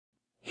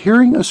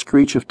Hearing a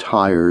screech of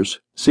tires,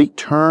 Zeke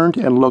turned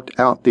and looked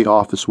out the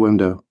office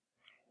window.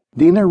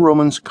 Dina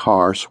Roman's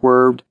car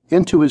swerved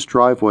into his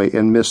driveway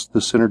and missed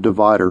the center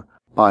divider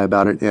by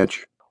about an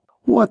inch.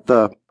 What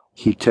the?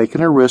 He'd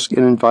taken a risk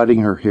in inviting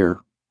her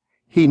here.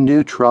 He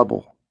knew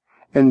trouble.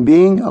 And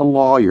being a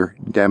lawyer,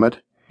 damn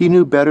it, he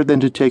knew better than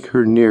to take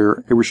her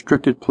near a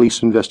restricted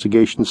police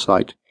investigation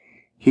site.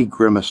 He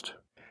grimaced.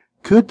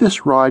 Could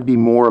this ride be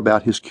more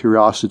about his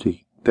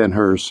curiosity than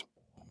hers?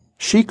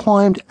 She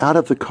climbed out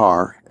of the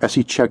car as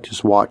he checked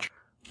his watch.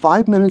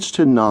 5 minutes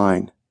to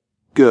 9.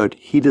 Good,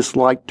 he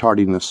disliked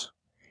tardiness.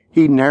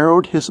 He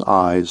narrowed his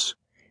eyes.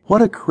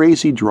 What a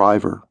crazy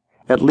driver.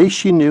 At least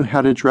she knew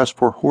how to dress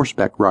for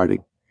horseback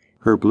riding.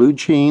 Her blue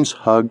jeans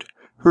hugged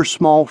her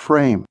small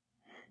frame.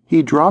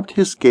 He dropped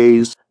his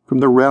gaze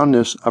from the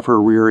roundness of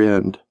her rear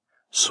end,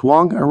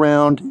 swung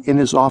around in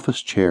his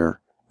office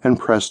chair, and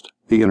pressed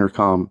the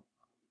intercom.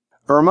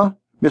 Irma,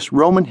 Miss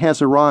Roman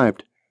has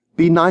arrived.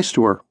 Be nice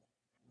to her.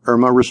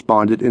 Irma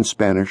responded in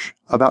Spanish,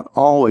 about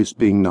always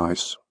being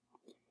nice.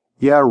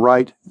 Yeah,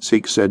 right,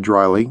 Zeke said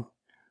dryly.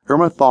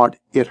 Irma thought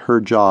it her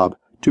job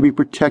to be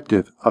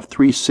protective of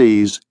 3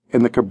 C's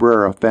in the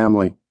Cabrera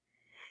family.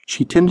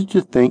 She tended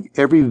to think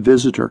every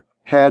visitor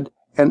had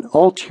an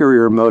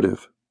ulterior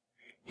motive.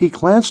 He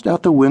glanced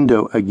out the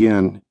window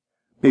again.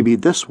 Maybe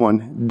this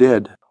one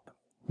did.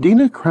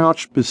 Dina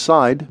crouched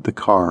beside the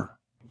car.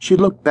 She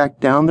looked back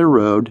down the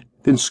road,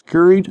 then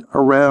scurried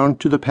around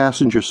to the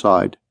passenger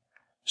side.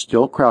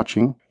 Still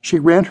crouching, she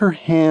ran her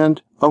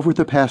hand over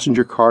the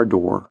passenger car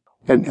door,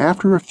 and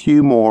after a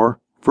few more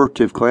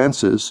furtive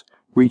glances,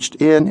 reached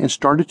in and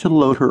started to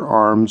load her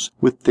arms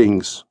with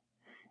things.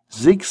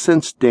 Zeke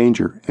sensed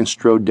danger and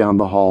strode down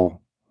the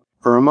hall.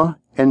 Irma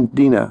and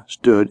Dina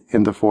stood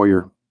in the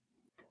foyer.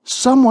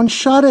 Someone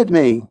shot at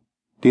me!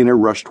 Dina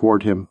rushed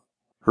toward him.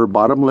 Her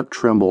bottom lip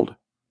trembled.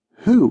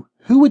 Who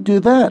would do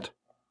that?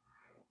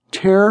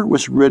 Terror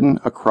was written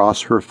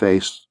across her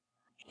face.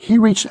 He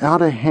reached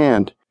out a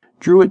hand,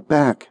 drew it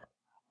back.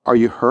 Are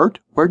you hurt?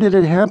 Where did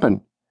it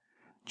happen?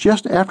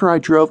 Just after I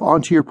drove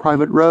onto your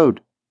private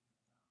road.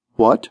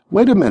 What?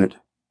 Wait a minute.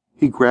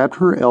 He grabbed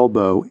her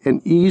elbow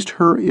and eased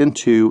her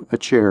into a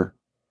chair.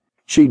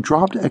 She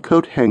dropped a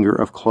coat hanger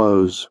of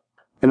clothes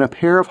and a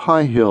pair of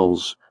high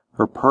heels,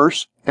 her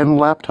purse and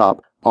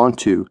laptop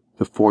onto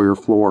the foyer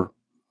floor.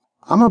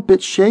 I'm a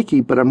bit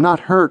shaky, but I'm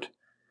not hurt.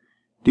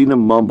 Dina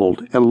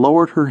mumbled and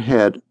lowered her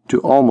head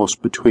to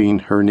almost between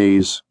her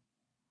knees.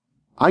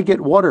 I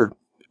get water,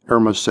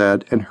 Irma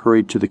said, and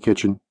hurried to the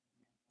kitchen.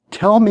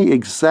 Tell me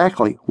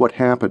exactly what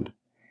happened.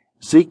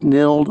 Zeke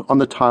knelt on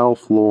the tile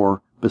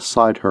floor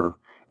beside her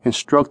and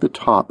stroked the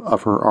top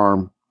of her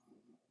arm.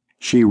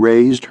 She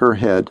raised her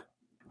head.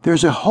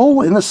 There's a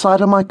hole in the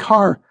side of my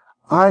car.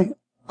 I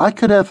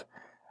could have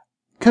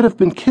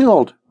been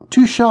killed.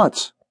 2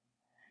 shots.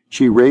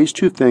 She raised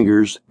 2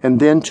 fingers and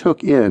then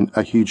took in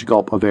a huge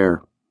gulp of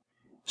air.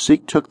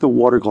 Zeke took the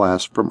water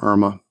glass from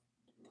Irma.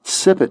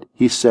 Sip it,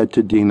 he said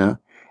to Dina,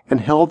 and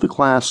held the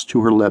glass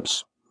to her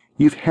lips.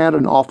 You've had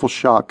an awful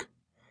shock.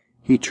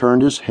 He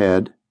turned his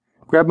head.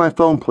 Grab my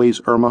phone, please,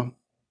 Irma.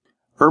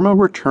 Irma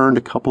returned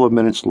a couple of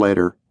minutes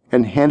later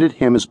and handed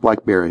him his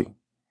BlackBerry.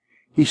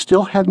 He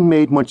still hadn't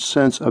made much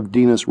sense of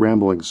Dina's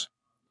ramblings.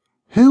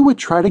 Who would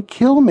try to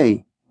kill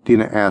me?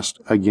 Dina asked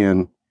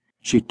again.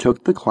 She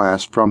took the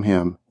glass from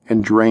him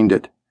and drained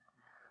it.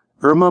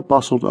 Irma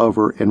bustled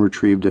over and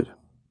retrieved it.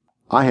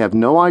 I have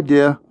no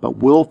idea, but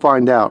we'll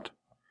find out.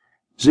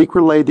 Zeke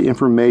relayed the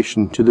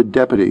information to the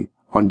deputy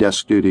on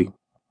desk duty.